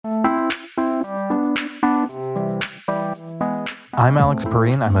I'm Alex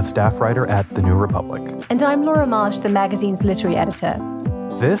Perrine. I'm a staff writer at The New Republic. And I'm Laura Marsh, the magazine's literary editor.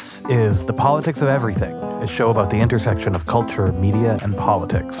 This is The Politics of Everything, a show about the intersection of culture, media, and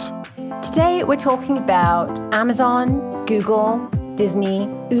politics. Today, we're talking about Amazon, Google, Disney,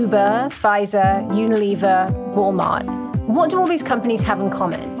 Uber, Pfizer, Unilever, Walmart. What do all these companies have in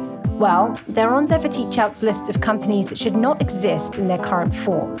common? Well, they're on Zephyr Teachout's list of companies that should not exist in their current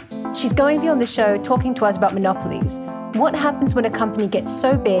form. She's going to be on the show talking to us about monopolies. What happens when a company gets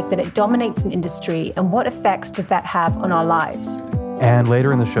so big that it dominates an industry, and what effects does that have on our lives? And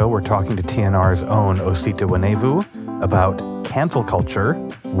later in the show, we're talking to TNR's own Osita Wanevu about cancel culture,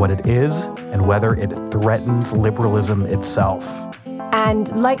 what it is, and whether it threatens liberalism itself. And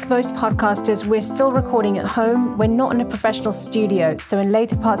like most podcasters, we're still recording at home. We're not in a professional studio, so in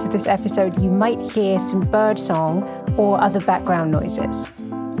later parts of this episode, you might hear some bird song or other background noises.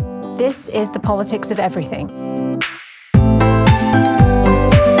 This is The Politics of Everything.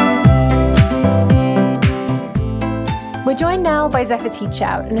 We're joined now by Zephyr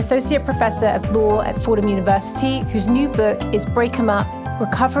Teachout, an associate professor of law at Fordham University, whose new book is Break 'em Up,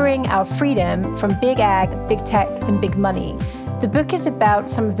 Recovering Our Freedom from Big Ag, Big Tech, and Big Money. The book is about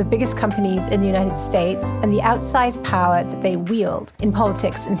some of the biggest companies in the United States and the outsized power that they wield in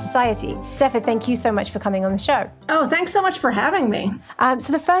politics and society. Zephyr, thank you so much for coming on the show. Oh, thanks so much for having me.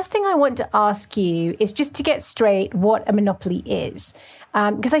 So the first thing I want to ask you is just to get straight what a monopoly is.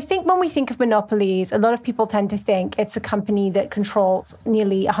 Because I think when we think of monopolies, a lot of people tend to think it's a company that controls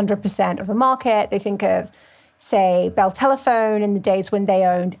nearly 100% of a market. They think of, say, Bell Telephone in the days when they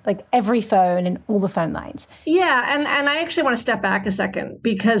owned like every phone and all the phone lines. Yeah, and I actually want to step back a second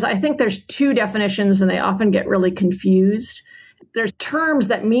because I think there's two definitions and they often get really confused. There's terms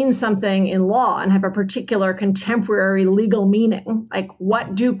that mean something in law and have a particular contemporary legal meaning, like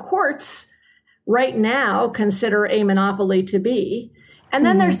what do courts right now consider a monopoly to be? And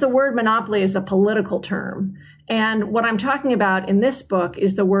then there's the word monopoly as a political term. And what I'm talking about in this book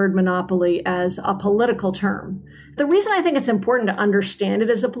is the word monopoly as a political term. The reason I think it's important to understand it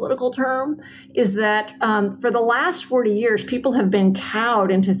as a political term is that for the last 40 years, people have been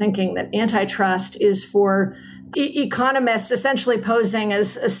cowed into thinking that antitrust is for economists essentially posing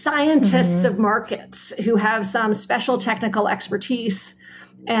as scientists of markets who have some special technical expertise.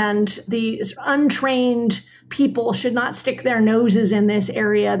 And the untrained people should not stick their noses in this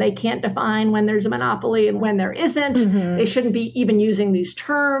area. They can't define when there's a monopoly and when there isn't. They shouldn't be even using these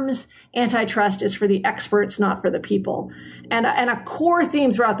terms. Antitrust is for the experts, not for the people. And a core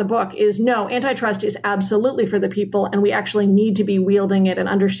theme throughout the book is no, antitrust is absolutely for the people, and we actually need to be wielding it and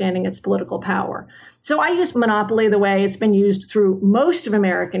understanding its political power. So I use monopoly the way it's been used through most of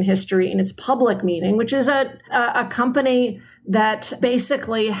American history in its public meaning, which is a company that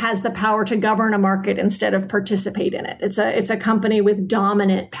basically has the power to govern a market instead of participate in it. It's a company with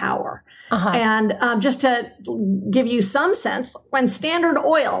dominant power. And just to give you some sense, when Standard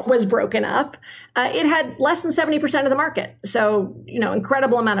Oil was broken up, it had less than 70% of the market. So,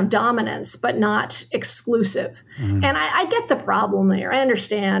 incredible amount of dominance, but not exclusive. And I get the problem there. I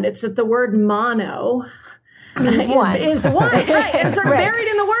understand. It's that the word mono is one, right? And sort of buried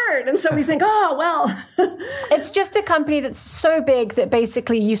in the word. And so we think, oh, well. It's just a company that's so big that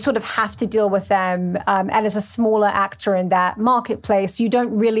basically you sort of have to deal with them. And as a smaller actor in that marketplace, you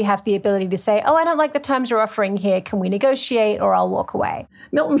don't really have the ability to say, oh, I don't like the terms you're offering here. Can we negotiate or I'll walk away?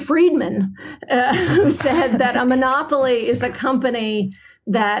 Milton Friedman, who said that a monopoly is a company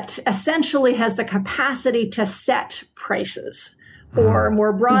that essentially has the capacity to set prices, or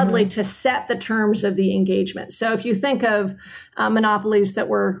more broadly, to set the terms of the engagement. So if you think of monopolies that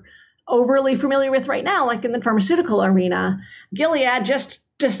we're overly familiar with right now, like in the pharmaceutical arena, Gilead just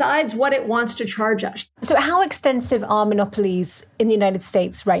decides what it wants to charge us. So how extensive are monopolies in the United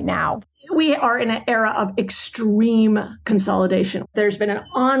States right now? We are in an era of extreme consolidation. There's been an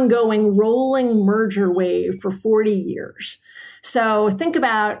ongoing rolling merger wave for 40 years. So think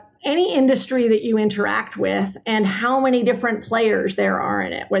about any industry that you interact with and how many different players there are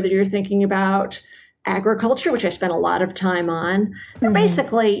in it, whether you're thinking about agriculture, which I spent a lot of time on. They're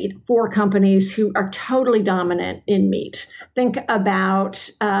basically four companies who are totally dominant in meat. Think about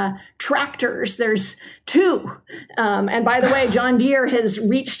tractors. There's two. And by the way, John Deere has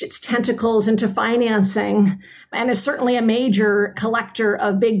reached its tentacles into financing and is certainly a major collector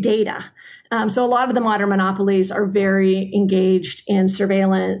of big data. So a lot of the modern monopolies are very engaged in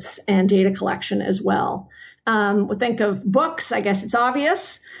surveillance and data collection as well. We'll think of books. I guess it's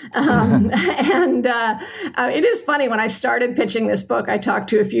obvious. It is funny. When I started pitching this book, I talked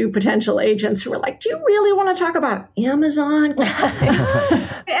to a few potential agents who were like, do you really want to talk about Amazon?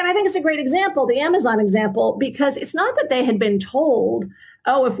 And I think it's a great example, the Amazon example, because it's not that they had been told,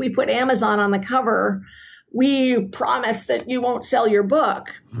 oh, if we put Amazon on the cover, we promise that you won't sell your book.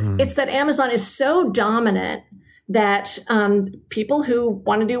 It's that Amazon is so dominant that people who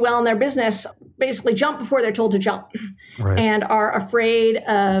want to do well in their business basically jump before they're told to jump, right, and are afraid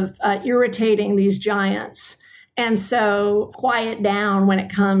of irritating these giants. And so quiet down when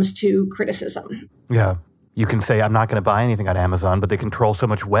it comes to criticism. Yeah. You can say, I'm not going to buy anything on Amazon, but they control so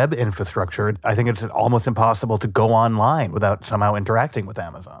much web infrastructure. I think it's almost impossible to go online without somehow interacting with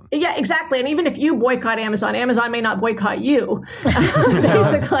Amazon. Yeah, exactly. And even if you boycott Amazon, Amazon may not boycott you.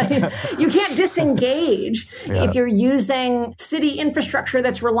 Basically, you can't disengage if you're using city infrastructure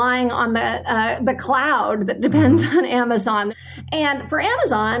that's relying on the cloud that depends on Amazon. And for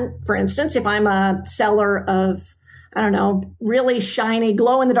Amazon, for instance, if I'm a seller of, I don't know, really shiny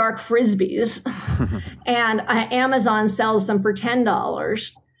glow-in-the-dark Frisbees, and Amazon sells them for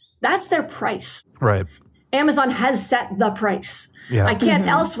 $10, that's their price. Right. Amazon has set the price. Yeah. I can't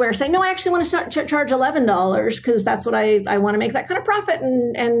elsewhere say, no, I actually want to charge $11 because that's what I want to make that kind of profit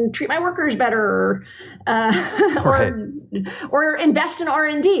and treat my workers better or invest in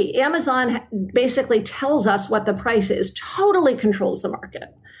R&D. Amazon basically tells us what the price is, totally controls the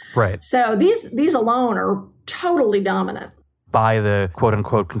market. Right. So these alone are totally dominant. By the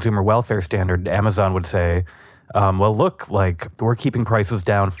quote-unquote consumer welfare standard, Amazon would say, well, look, like we're keeping prices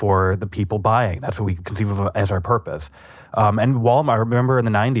down for the people buying. That's what we conceive of as our purpose. And Walmart, I remember in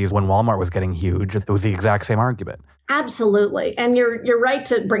the 90s when Walmart was getting huge, it was the exact same argument. Absolutely. And you're right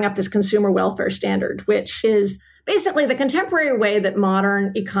to bring up this consumer welfare standard, which is basically the contemporary way that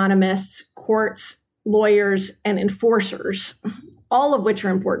modern economists, courts, lawyers, and enforcers, all of which are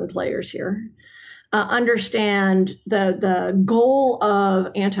important players here, understand the goal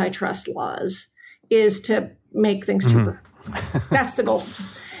of antitrust laws is to make things cheaper. That's the goal.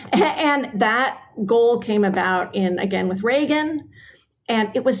 And that goal came about again with Reagan. And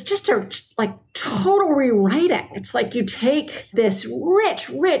it was just a total rewriting. It's like you take this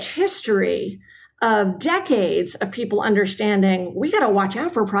rich history of decades of people understanding we got to watch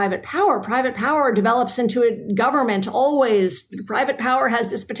out for private power. Private power develops into a government always. Private power has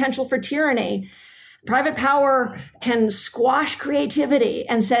this potential for tyranny. Private power can squash creativity,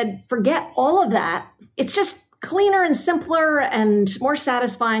 and said, forget all of that. It's just cleaner and simpler and more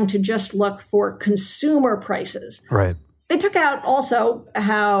satisfying to just look for consumer prices. Right. They took out also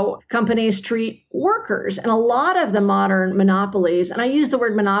how companies treat workers. And a lot of the modern monopolies, and I use the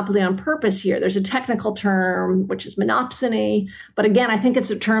word monopoly on purpose here, there's a technical term, which is monopsony. But again, I think it's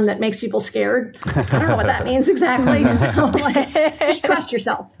a term that makes people scared. I don't know what that means exactly. So just trust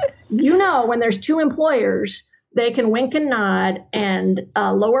yourself. You know, when there's two employers, they can wink and nod and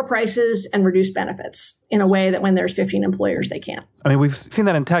lower prices and reduce benefits in a way that when there's 15 employers, they can't. I mean, we've seen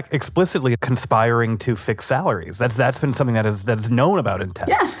that in tech explicitly conspiring to fix salaries. That's been something that is known about in tech.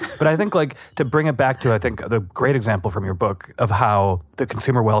 Yes. But I think to bring it back to, I think, the great example from your book of how the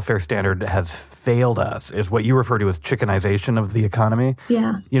consumer welfare standard has failed us is what you refer to as chickenization of the economy.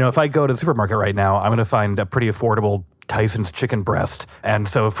 Yeah. You know, if I go to the supermarket right now, I'm going to find a pretty affordable Tyson's chicken breast. And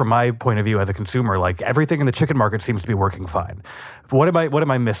so from my point of view as a consumer, everything in the chicken market seems to be working fine. What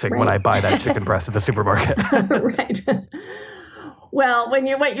am I missing when I buy that chicken breast at the supermarket? Right. Well,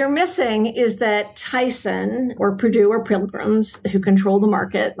 what you're missing is that Tyson or Purdue or Pilgrims, who control the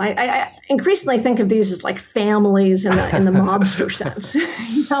market, I increasingly think of these as like families in the mobster sense.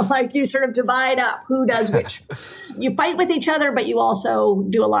 You sort of divide up who does which. You fight with each other, but you also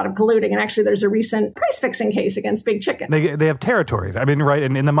do a lot of colluding. And actually, there's a recent price fixing case against Big Chicken. They have territories. I mean, right?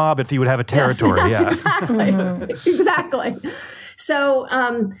 In the mob, you would have a territory. Yes, exactly. Exactly. So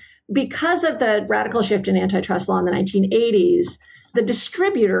because of the radical shift in antitrust law in the 1980s, the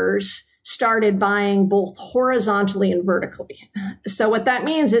distributors started buying both horizontally and vertically. So what that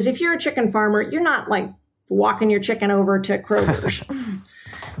means is if you're a chicken farmer, you're not walking your chicken over to Kroger's.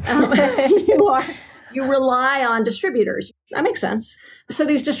 You rely on distributors. That makes sense. So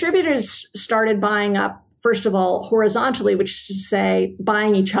these distributors started buying up, first of all, horizontally, which is to say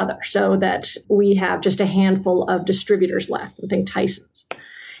buying each other so that we have just a handful of distributors left. I think Tyson's.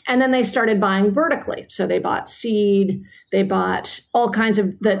 And then they started buying vertically. So they bought seed, they bought all kinds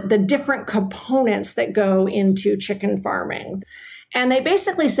of the different components that go into chicken farming. And they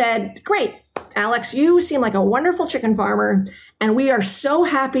basically said, great, Alex, you seem like a wonderful chicken farmer, And we are so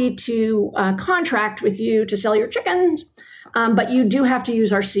happy to contract with you to sell your chickens, but you do have to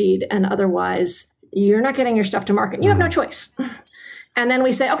use our seed, and otherwise you're not getting your stuff to market. You have no choice. And then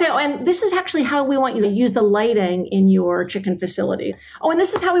we say, okay, and this is actually how we want you to use the lighting in your chicken facility. Oh, and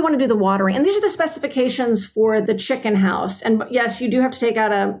this is how we want to do the watering. And these are the specifications for the chicken house. And yes, you do have to take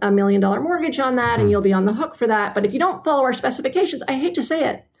out a $1 million mortgage on that, and you'll be on the hook for that. But if you don't follow our specifications, I hate to say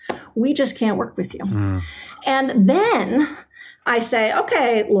it, we just can't work with you. And then I say,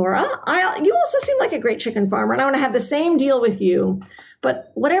 okay, Laura, you also seem like a great chicken farmer, and I want to have the same deal with you.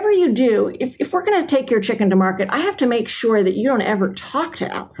 But whatever you do, if we're going to take your chicken to market, I have to make sure that you don't ever talk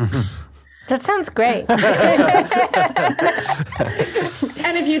to Alex. That sounds great.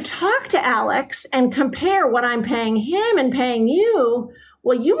 And if you talk to Alex and compare what I'm paying him and paying you,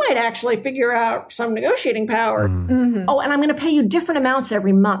 well, you might actually figure out some negotiating power. Oh, and I'm going to pay you different amounts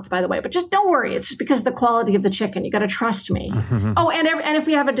every month, by the way. But just don't worry. It's just because of the quality of the chicken. You got to trust me. Oh, and if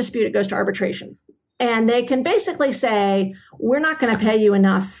we have a dispute, it goes to arbitration. And they can basically say, we're not going to pay you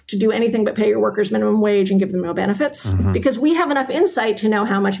enough to do anything but pay your workers minimum wage and give them no benefits because we have enough insight to know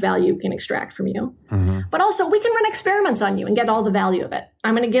how much value we can extract from you. But also, we can run experiments on you and get all the value of it.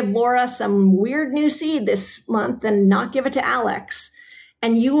 I'm going to give Laura some weird new seed this month and not give it to Alex.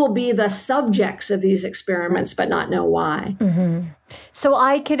 And you will be the subjects of these experiments, but not know why. So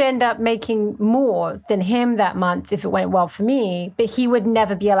I could end up making more than him that month if it went well for me, but he would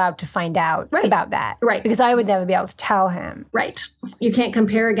never be allowed to find out about that. Right. Because I would never be able to tell him. Right. You can't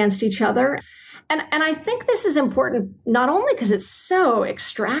compare against each other. And I think this is important, not only because it's so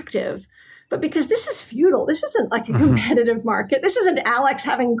extractive, but because this is feudal. This isn't like a competitive market. This isn't Alex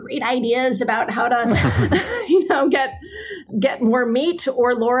having great ideas about how to, get more meat,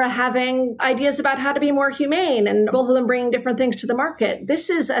 or Laura having ideas about how to be more humane, and both of them bringing different things to the market. This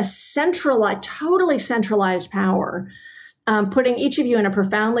is a totally centralized power, putting each of you in a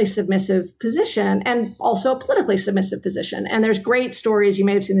profoundly submissive position, and also a politically submissive position. And there's great stories. You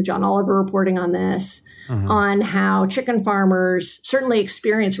may have seen the John Oliver reporting on this, on how chicken farmers certainly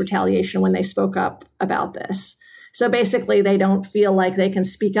experience retaliation when they spoke up about this. So basically, they don't feel like they can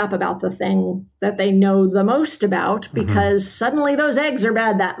speak up about the thing that they know the most about, because suddenly those eggs are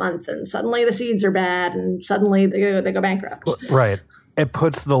bad that month, and suddenly the seeds are bad, and suddenly they go bankrupt. Right. It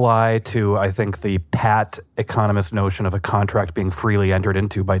puts the lie to, I think, the pat economist notion of a contract being freely entered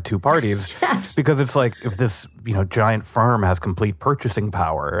into by two parties. Yes. Because it's like, if this giant firm has complete purchasing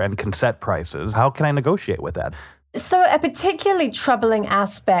power and can set prices, how can I negotiate with that? So a particularly troubling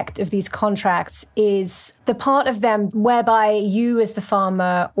aspect of these contracts is the part of them whereby you as the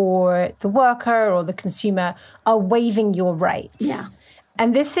farmer or the worker or the consumer are waiving your rights. Yeah.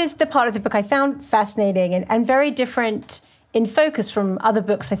 And this is the part of the book I found fascinating and very different in focus from other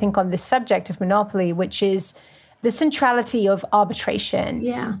books, I think, on this subject of monopoly, which is the centrality of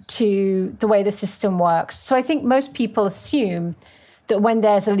arbitration to the way the system works. So I think most people assume that when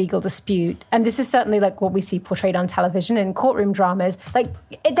there's a legal dispute, and this is certainly like what we see portrayed on television and courtroom dramas, like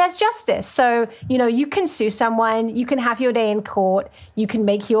there's justice. So, you can sue someone, you can have your day in court, you can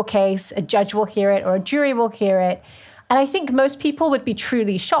make your case, a judge will hear it or a jury will hear it. And I think most people would be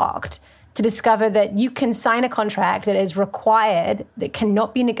truly shocked to discover that you can sign a contract that is required, that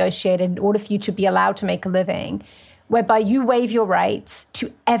cannot be negotiated in order for you to be allowed to make a living, whereby you waive your rights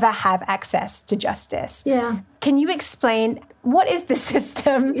to ever have access to justice. Yeah. Can you explain what is the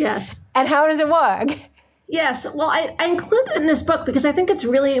system? Yes. And how does it work? Yes. Well, I included it in this book because I think it's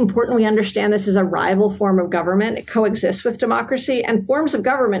really important we understand this is a rival form of government. It coexists with democracy, and forms of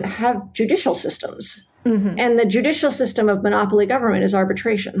government have judicial systems. And the judicial system of monopoly government is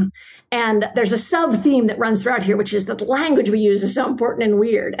arbitration. And there's a sub-theme that runs throughout here, which is that the language we use is so important and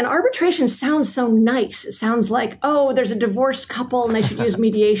weird. And arbitration sounds so nice. It sounds like, oh, there's a divorced couple and they should use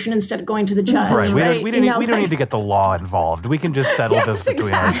mediation instead of going to the judge. Right. We don't need to get the law involved. We can just settle this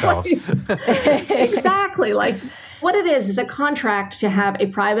between ourselves. Exactly. Like, what it is a contract to have a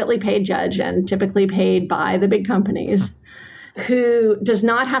privately paid judge, and typically paid by the big companies, who does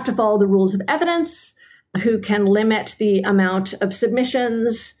not have to follow the rules of evidence, who can limit the amount of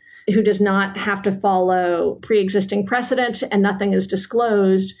submissions, who does not have to follow pre-existing precedent and nothing is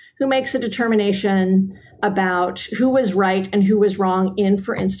disclosed, who makes a determination about who was right and who was wrong in,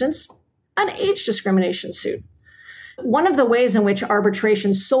 for instance, an age discrimination suit. One of the ways in which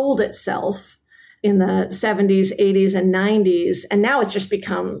arbitration sold itself in the 70s, 80s, and 90s, and now it's just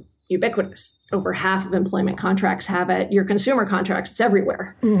become ubiquitous. Over half of employment contracts have it. Your consumer contracts, it's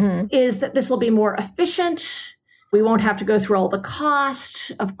everywhere. Is that this will be more efficient. We won't have to go through all the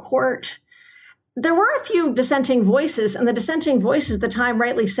cost of court. There were a few dissenting voices, and the dissenting voices at the time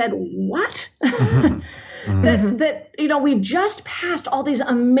rightly said, what? That, we've just passed all these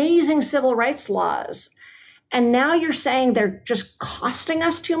amazing civil rights laws. And now you're saying they're just costing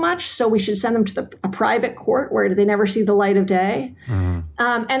us too much, so we should send them to a private court where they never see the light of day.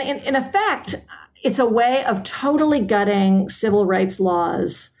 And in effect, it's a way of totally gutting civil rights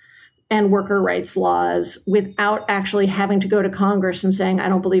laws and worker rights laws without actually having to go to Congress and saying, I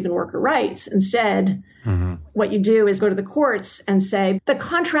don't believe in worker rights. Instead, what you do is go to the courts and say, the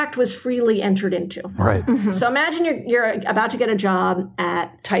contract was freely entered into. Right. So imagine you're about to get a job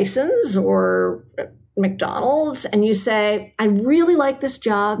at Tyson's or McDonald's, and you say, I really like this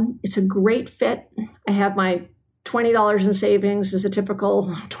job. It's a great fit. I have my $20 in savings as a typical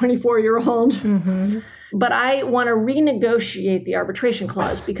 24-year-old. But I want to renegotiate the arbitration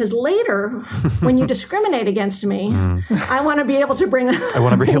clause because later, when you discriminate against me, I want to be able to bring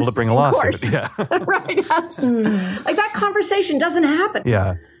a lawsuit. Yeah. Right. Yes. Like that conversation doesn't happen.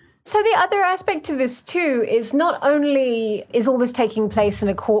 Yeah. So the other aspect of this too is not only is all this taking place in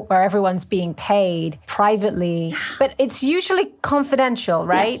a court where everyone's being paid privately, but it's usually confidential,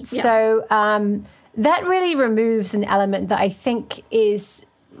 right? Yes, yeah. So that really removes an element that I think is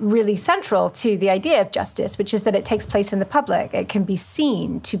really central to the idea of justice, which is that it takes place in the public. It can be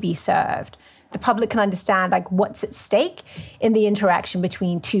seen to be served. The public can understand what's at stake in the interaction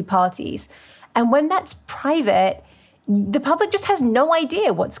between two parties. And when that's private, the public just has no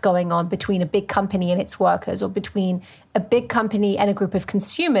idea what's going on between a big company and its workers or between a big company and a group of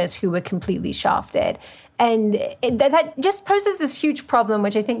consumers who were completely shafted. And that just poses this huge problem,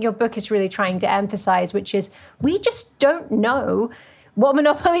 which I think your book is really trying to emphasize, which is we just don't know what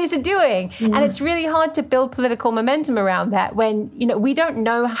monopolies are doing. And it's really hard to build political momentum around that when, we don't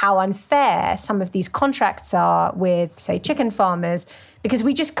know how unfair some of these contracts are with, say, chicken farmers, because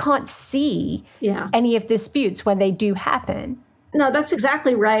we just can't see any of the disputes when they do happen. No, that's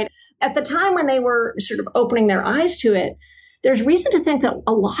exactly right. At the time when they were sort of opening their eyes to it, there's reason to think that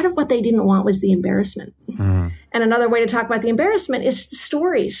a lot of what they didn't want was the embarrassment. And another way to talk about the embarrassment is the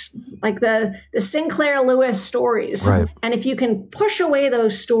stories, like the Sinclair Lewis stories. Right. And if you can push away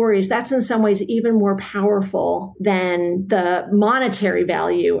those stories, that's in some ways even more powerful than the monetary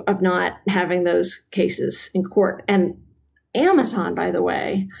value of not having those cases in court. And Amazon, by the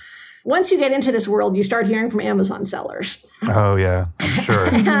way, once you get into this world, you start hearing from Amazon sellers. Oh, yeah, sure.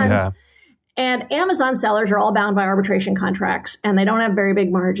 And Amazon sellers are all bound by arbitration contracts, and they don't have very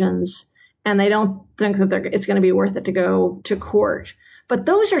big margins, and they don't think that it's going to be worth it to go to court. But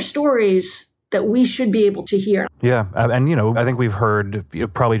those are stories that we should be able to hear. Yeah. And, I think we've heard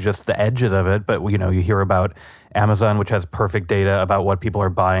probably just the edges of it, but, you hear about Amazon, which has perfect data about what people are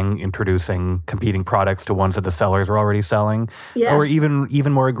buying, introducing competing products to ones that the sellers are already selling. Yes. Or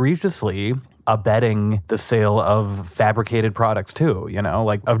even more egregiously, abetting the sale of fabricated products too,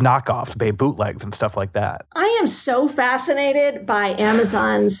 of knockoffs, bootlegs and stuff like that. I am so fascinated by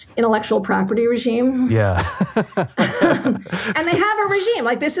Amazon's intellectual property regime. Yeah. And they have a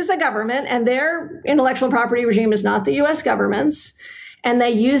regime, this is a government, and their intellectual property regime is not the US government's, and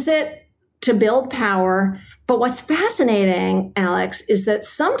they use it to build power. But what's fascinating, Alex, is that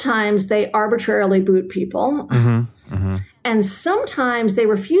sometimes they arbitrarily boot people. And sometimes they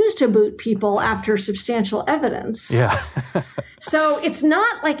refuse to boot people after substantial evidence. Yeah. So it's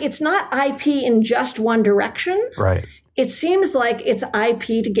not IP in just one direction. Right. It seems like it's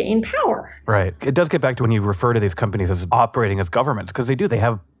IP to gain power. Right. It does get back to when you refer to these companies as operating as governments, because they do. They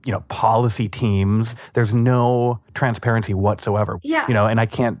have, policy teams. There's no transparency whatsoever. Yeah. And I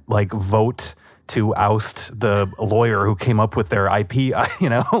can't vote to oust the lawyer who came up with their IP. I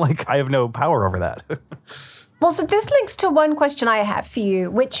have no power over that. Well, so this links to one question I have for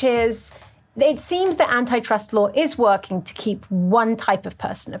you, which is, it seems that antitrust law is working to keep one type of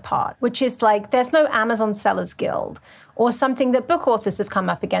person apart, which is there's no Amazon Sellers Guild, or something that book authors have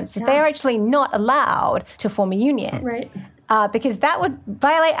come up against, is they're actually not allowed to form a union. Right. Because that would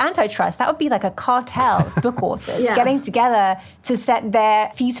violate antitrust. That would be like a cartel of book authors getting together to set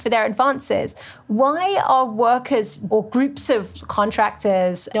their fees for their advances. Why are workers or groups of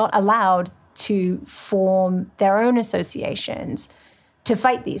contractors not allowed to form their own associations to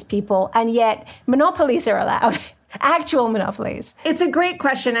fight these people, and yet monopolies are allowed? Actual monopolies. It's a great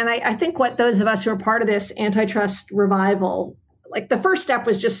question, and I think what those of us who are part of this antitrust revival, the first step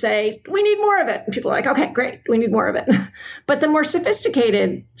was just say, we need more of it. And people are like, okay, great, we need more of it. But the more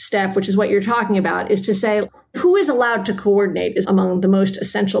sophisticated step, which is what you're talking about, is to say, who is allowed to coordinate is among the most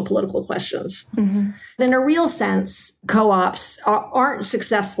essential political questions. In a real sense, co-ops aren't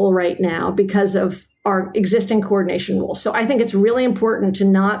successful right now because of our existing coordination rules. So I think it's really important to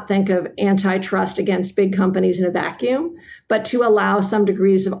not think of antitrust against big companies in a vacuum, but to allow some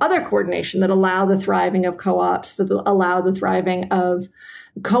degrees of other coordination that allow the thriving of co-ops, that allow the thriving of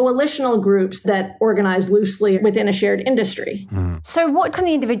coalitional groups that organize loosely within a shared industry. So what can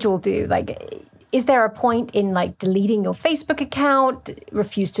the individual do? Like, is there a point in like deleting your Facebook account,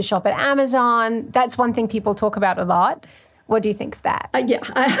 refuse to shop at Amazon? That's one thing people talk about a lot. What do you think of that? I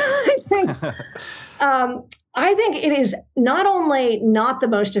think it is not only not the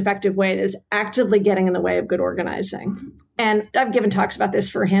most effective way, it is actively getting in the way of good organizing. And I've given talks about this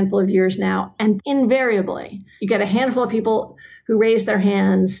for a handful of years now. And invariably, you get a handful of people who raise their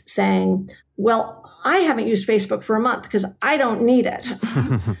hands saying, well, I haven't used Facebook for a month because I don't need it.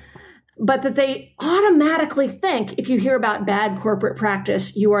 But that they automatically think if you hear about bad corporate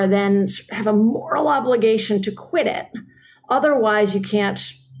practice, you are then have a moral obligation to quit it. Otherwise, you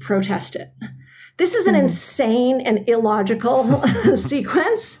can't protest it. This is an insane and illogical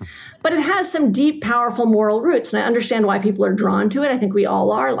sequence, but it has some deep, powerful moral roots. And I understand why people are drawn to it. I think we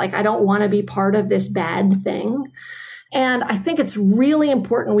all are. Like, I don't want to be part of this bad thing. And I think it's really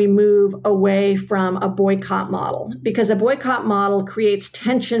important we move away from a boycott model, because a boycott model creates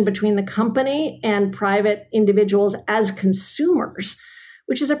tension between the company and private individuals as consumers,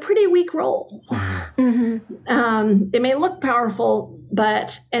 which is a pretty weak role. It may look powerful,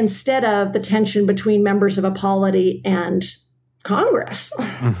 but instead of the tension between members of a polity and Congress.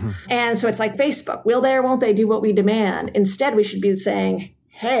 And so it's like Facebook, will they or won't they do what we demand? Instead, we should be saying,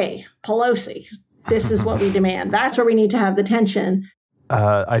 hey, Pelosi, this is what we demand. That's where we need to have the tension.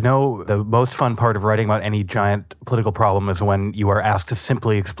 I know the most fun part of writing about any giant political problem is when you are asked to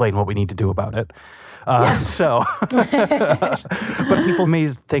simply explain what we need to do about it. Yes. But people may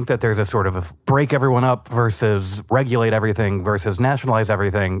think that there's a sort of a break everyone up versus regulate everything versus nationalize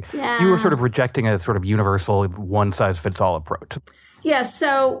everything. Yeah. You were sort of rejecting a sort of universal one-size-fits-all approach. Yeah,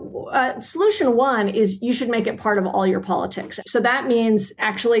 so solution one is you should make it part of all your politics. So that means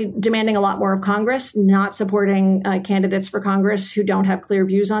actually demanding a lot more of Congress, not supporting candidates for Congress who don't have clear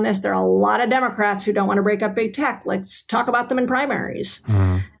views on this. There are a lot of Democrats who don't want to break up big tech. Let's talk about them in primaries.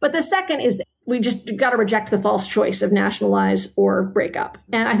 But the second is we just got to reject the false choice of nationalize or break up.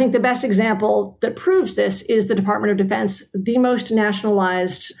 And I think the best example that proves this is the Department of Defense, the most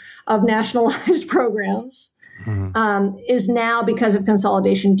nationalized of nationalized programs. Is now, because of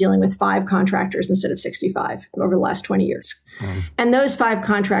consolidation, dealing with 5 contractors instead of 65 over the last 20 years. And those 5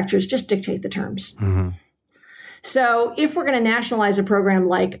 contractors just dictate the terms. So if we're going to nationalize a program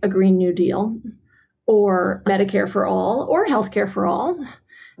like a Green New Deal or Medicare for all or healthcare for all,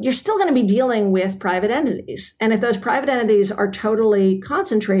 you're still going to be dealing with private entities. And if those private entities are totally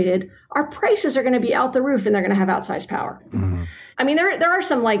concentrated, our prices are going to be out the roof and they're going to have outsized power. I mean, there are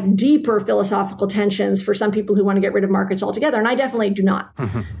some like deeper philosophical tensions for some people who want to get rid of markets altogether, and I definitely do not.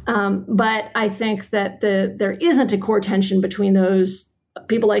 But I think that there isn't a core tension between those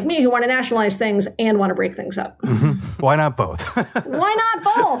people like me who want to nationalize things and want to break things up. Why not both? Why not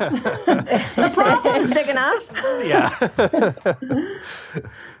both? The problem is big enough.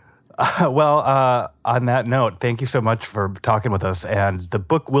 Well, on that note, thank you so much for talking with us. And the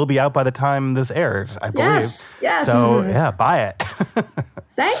book will be out by the time this airs, I believe. Yes. So, yeah, buy it.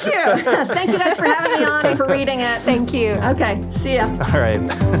 Thank you. Yes, thank you guys for having me on and for reading it. Thank you. Okay, see ya. All right.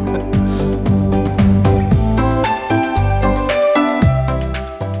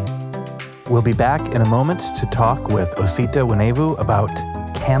 We'll be back in a moment to talk with Osita Nwanevu about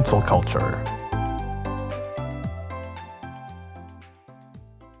cancel culture.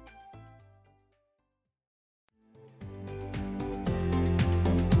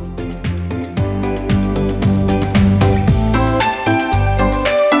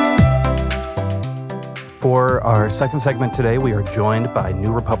 For our second segment today, we are joined by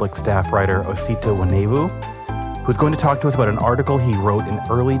New Republic staff writer Osita Nwanevu, who's going to talk to us about an article he wrote in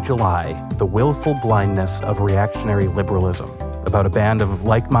early July, The Willful Blindness of Reactionary Liberalism, about a band of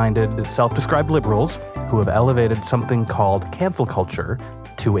like-minded, self-described liberals who have elevated something called cancel culture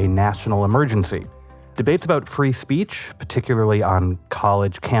to a national emergency. Debates about free speech, particularly on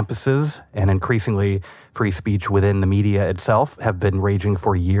college campuses, and increasingly free speech within the media itself, have been raging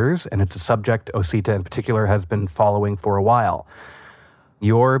for years, and it's a subject Osita in particular has been following for a while.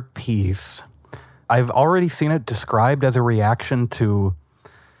 Your piece, I've already seen it described as a reaction to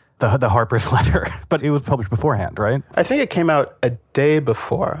the Harper's letter, but it was published beforehand, right? I think it came out a day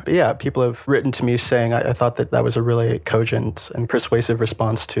before. But yeah, people have written to me saying I thought that was a really cogent and persuasive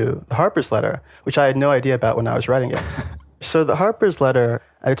response to the Harper's letter, which I had no idea about when I was writing it. So the Harper's letter,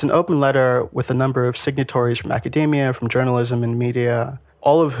 it's an open letter with a number of signatories from academia, from journalism and media,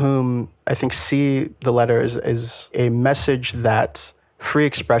 all of whom I think see the letter as a message that free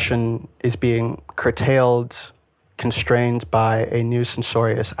expression is being curtailed, constrained by a new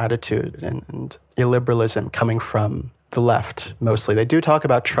censorious attitude and illiberalism coming from the left mostly. They do talk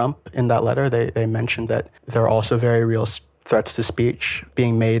about Trump in that letter. They mention that there are also very real threats to speech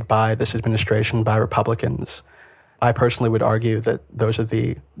being made by this administration, by Republicans. I personally would argue that those are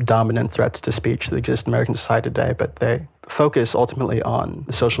the dominant threats to speech that exist in American society today, but they focus ultimately on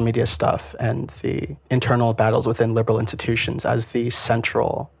the social media stuff and the internal battles within liberal institutions as the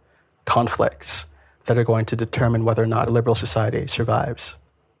central conflicts that are going to determine whether or not a liberal society survives.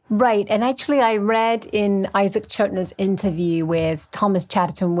 Right. And actually, I read in Isaac Chotner's interview with Thomas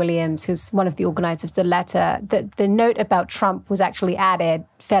Chatterton Williams, who's one of the organizers of the letter, that the note about Trump was actually added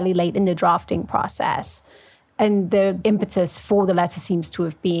fairly late in the drafting process. And the impetus for the letter seems to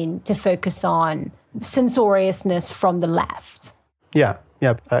have been to focus on censoriousness from the left. Yeah.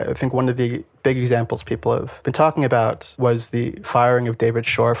 I think one of the big examples people have been talking about was the firing of David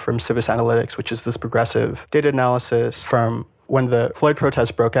Shor from Civis Analytics, which is this progressive data analysis firm. When the Floyd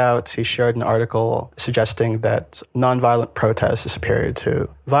protests broke out, he shared an article suggesting that nonviolent protest is superior to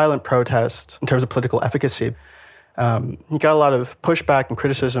violent protest in terms of political efficacy. He got a lot of pushback and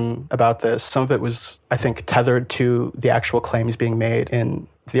criticism about this. Some of it was, I think, tethered to the actual claims being made in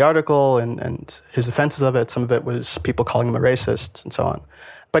the article and his defenses of it. Some of it was people calling him a racist and so on.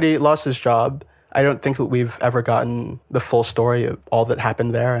 But he lost his job. I don't think that we've ever gotten the full story of all that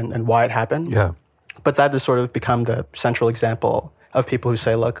happened there and why it happened. Yeah. But that has sort of become the central example of people who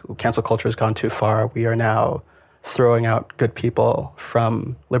say, look, cancel culture has gone too far. We are now throwing out good people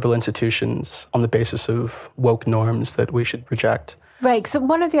from liberal institutions on the basis of woke norms that we should reject. Right. So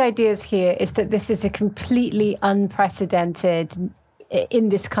one of the ideas here is that this is a completely unprecedented, in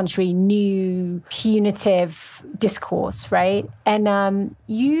this country, new punitive discourse, right? And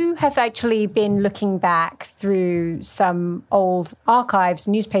you have actually been looking back through some old archives,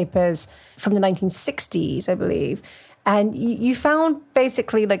 newspapers from the 1960s, I believe, and you found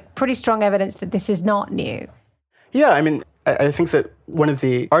basically like pretty strong evidence that this is not new. Yeah, I mean, I think that one of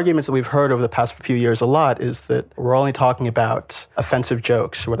the arguments that we've heard over the past few years a lot is that we're only talking about offensive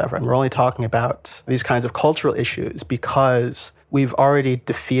jokes or whatever, and we're only talking about these kinds of cultural issues because we've already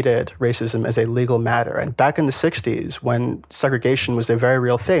defeated racism as a legal matter. And back in the 60s, when segregation was a very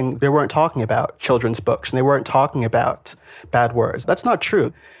real thing, they weren't talking about children's books and they weren't talking about bad words. That's not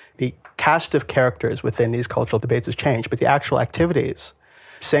true. The cast of characters within these cultural debates has changed, but the actual activities,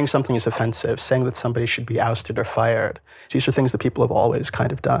 saying something is offensive, saying that somebody should be ousted or fired, these are things that people have always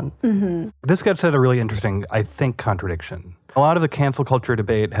kind of done. Mm-hmm. This gets at a really interesting, I think, contradiction. A lot of the cancel culture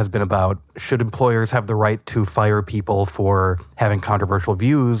debate has been about should employers have the right to fire people for having controversial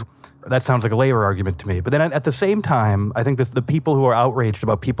views. That sounds like a labor argument to me. But then at the same time, I think that the people who are outraged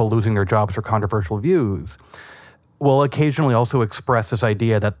about people losing their jobs for controversial views will occasionally also express this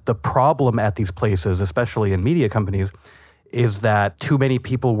idea that the problem at these places, especially in media companies, is that too many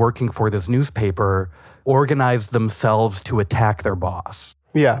people working for this newspaper organize themselves to attack their boss.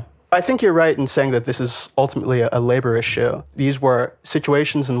 Yeah. I think you're right in saying that this is ultimately a labor issue. These were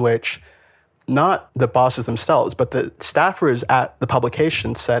situations in which not the bosses themselves, but the staffers at the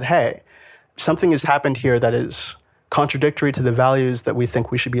publication said, hey, something has happened here that is contradictory to the values that we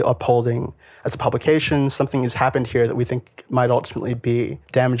think we should be upholding as a publication. Something has happened here that we think might ultimately be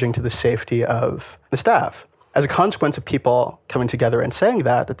damaging to the safety of the staff. As a consequence of people coming together and saying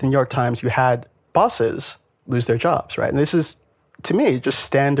that, at the New York Times, you had bosses lose their jobs, right? And this is, to me, just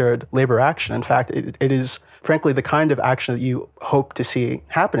standard labor action. In fact, it is, frankly, the kind of action that you hope to see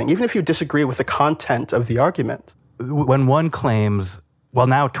happening, even if you disagree with the content of the argument. When one claims, well,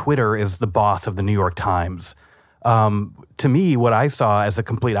 now Twitter is the boss of the New York Times, to me, what I saw as a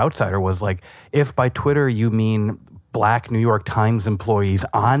complete outsider was like, if by Twitter you mean Black New York Times employees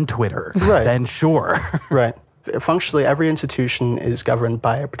on Twitter, right, then sure. Right. Functionally, every institution is governed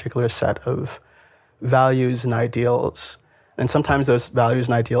by a particular set of values and ideals. And sometimes those values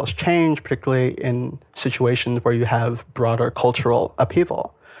and ideals change, particularly in situations where you have broader cultural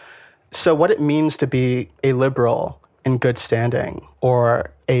upheaval. So what it means to be a liberal in good standing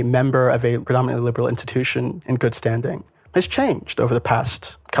or a member of a predominantly liberal institution in good standing has changed over the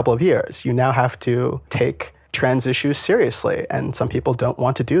past couple of years. You now have to take trans issues seriously, and some people don't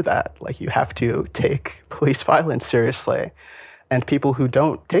want to do that. Like, you have to take police violence seriously. And people who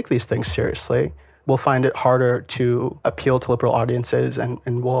don't take these things seriously will find it harder to appeal to liberal audiences and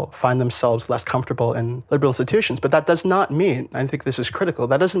will find themselves less comfortable in liberal institutions. But that does not mean, I think this is critical,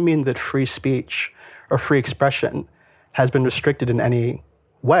 that doesn't mean that free speech or free expression has been restricted in any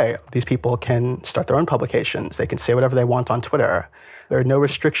way. These people can start their own publications. They can say whatever they want on Twitter. There are no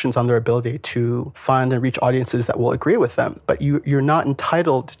restrictions on their ability to find and reach audiences that will agree with them. But you're not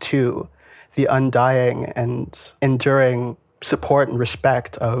entitled to the undying and enduring support and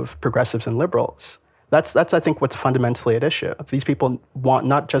respect of progressives and liberals. That's I think, what's fundamentally at issue. These people want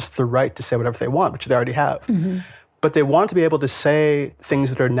not just the right to say whatever they want, which they already have, but they want to be able to say things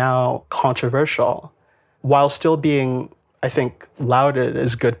that are now controversial while still being, I think, lauded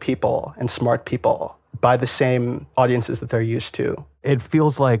as good people and smart people by the same audiences that they're used to. It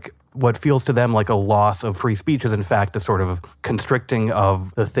feels like what feels to them like a loss of free speech is in fact a sort of constricting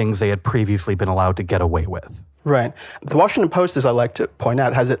of the things they had previously been allowed to get away with. Right. The Washington Post, as I like to point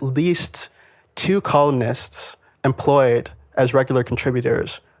out, has at least 2 columnists employed as regular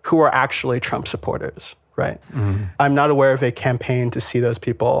contributors who are actually Trump supporters, right? I'm not aware of a campaign to see those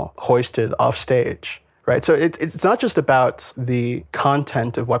people hoisted off stage, right? So it's not just about the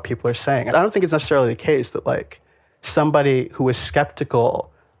content of what people are saying. I don't think it's necessarily the case that, like, somebody who is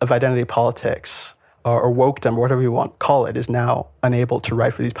skeptical of identity politics or wokedom, or whatever you want to call it, is now unable to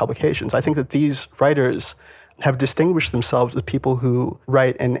write for these publications. I think that these writers have distinguished themselves as people who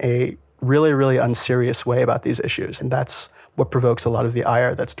write in a really, really unserious way about these issues. And that's what provokes a lot of the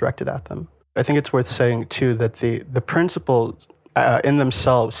ire that's directed at them. I think it's worth saying, too, that the principles in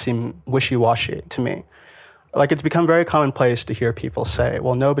themselves seem wishy-washy to me. Like, it's become very commonplace to hear people say,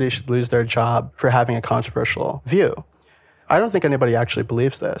 well, nobody should lose their job for having a controversial view. I don't think anybody actually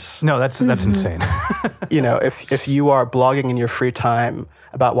believes this. No, that's insane. You know, if you are blogging in your free time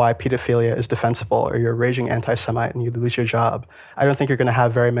about why pedophilia is defensible, or you're a raging anti-Semite and you lose your job, I don't think you're going to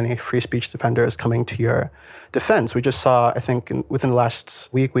have very many free speech defenders coming to your defense. We just saw, I think, within the last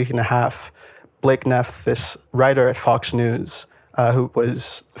week and a half, Blake Neff, this writer at Fox News, who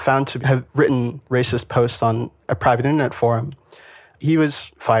was found to have written racist posts on a private internet forum. He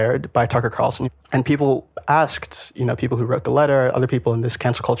was fired by Tucker Carlson. And people asked, you know, people who wrote the letter, other people in this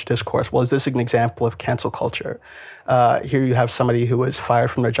cancel culture discourse, well, is this an example of cancel culture? Here you have somebody who was fired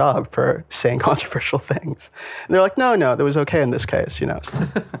from their job for saying controversial things. And they're like, no, that was okay in this case, you know.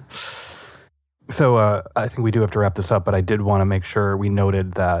 So I think we do have to wrap this up, but I did want to make sure we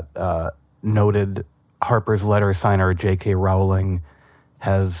noted that noted Harper's letter signer J.K. Rowling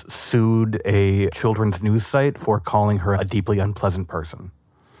has sued a children's news site for calling her a deeply unpleasant person.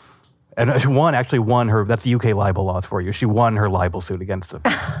 And she won her, that's the UK libel laws for you. She won her libel suit against them.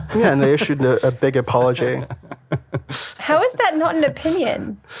 Yeah, and they issued a big apology. How is that not an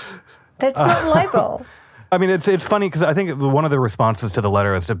opinion? That's not libel. I mean, it's funny because I think one of the responses to the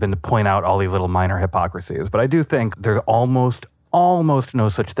letter has been to point out all these little minor hypocrisies. But I do think there's almost no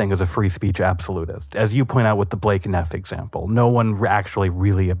such thing as a free speech absolutist. As you point out with the Blake Neff example, no one actually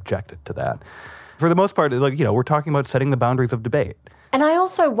really objected to that. For the most part, like, you know, we're talking about setting the boundaries of debate. And I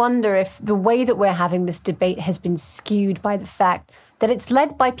also wonder if the way that we're having this debate has been skewed by the fact that it's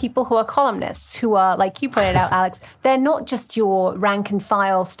led by people who are columnists, who are, like you pointed out, Alex, they're not just your rank and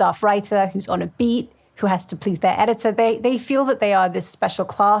file staff writer who's on a beat, who has to please their editor. They feel that they are this special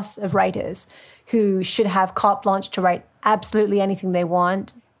class of writers who should have carte blanche to write absolutely anything they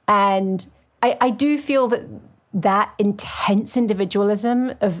want. And I do feel that intense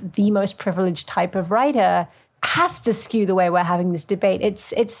individualism of the most privileged type of writer has to skew the way we're having this debate.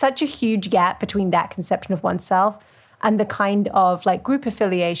 It's such a huge gap between that conception of oneself and the kind of like group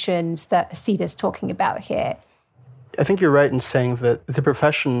affiliations that Sita's talking about here. I think you're right in saying that the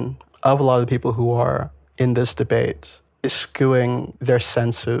profession of a lot of the people who are in this debate is skewing their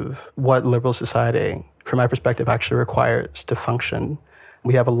sense of what liberal society, from my perspective, actually requires to function.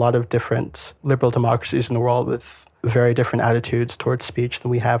 We have a lot of different liberal democracies in the world with very different attitudes towards speech than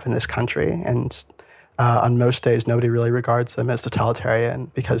we have in this country. And on most days, nobody really regards them as totalitarian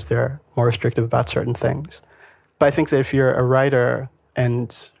because they're more restrictive about certain things. But I think that if you're a writer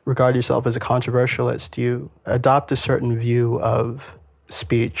and regard yourself as a controversialist, you adopt a certain view of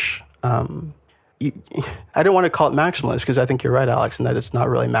speech. I don't want to call it maximalist because I think you're right, Alex, in that it's not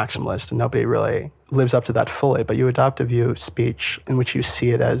really maximalist and nobody really lives up to that fully. But you adopt a view of speech in which you see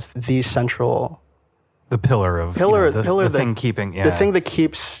it as the central... The pillar of the thing keeping, yeah. The thing that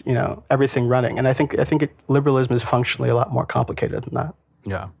keeps, you know, everything running. And I think liberalism is functionally a lot more complicated than that.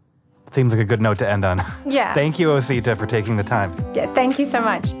 Yeah. Seems like a good note to end on. Yeah. Thank you, Osita, for taking the time. Yeah, thank you so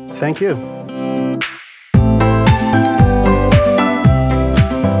much. Thank you.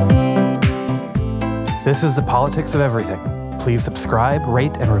 This is The Politics of Everything. Please subscribe,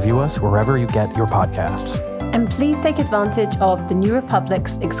 rate, and review us wherever you get your podcasts. And please take advantage of the New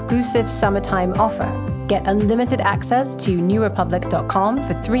Republic's exclusive summertime offer. Get unlimited access to newrepublic.com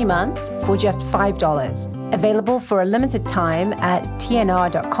for 3 months for just $5. Available for a limited time at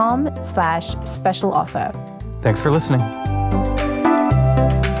tnr.com/special offer. Thanks for listening.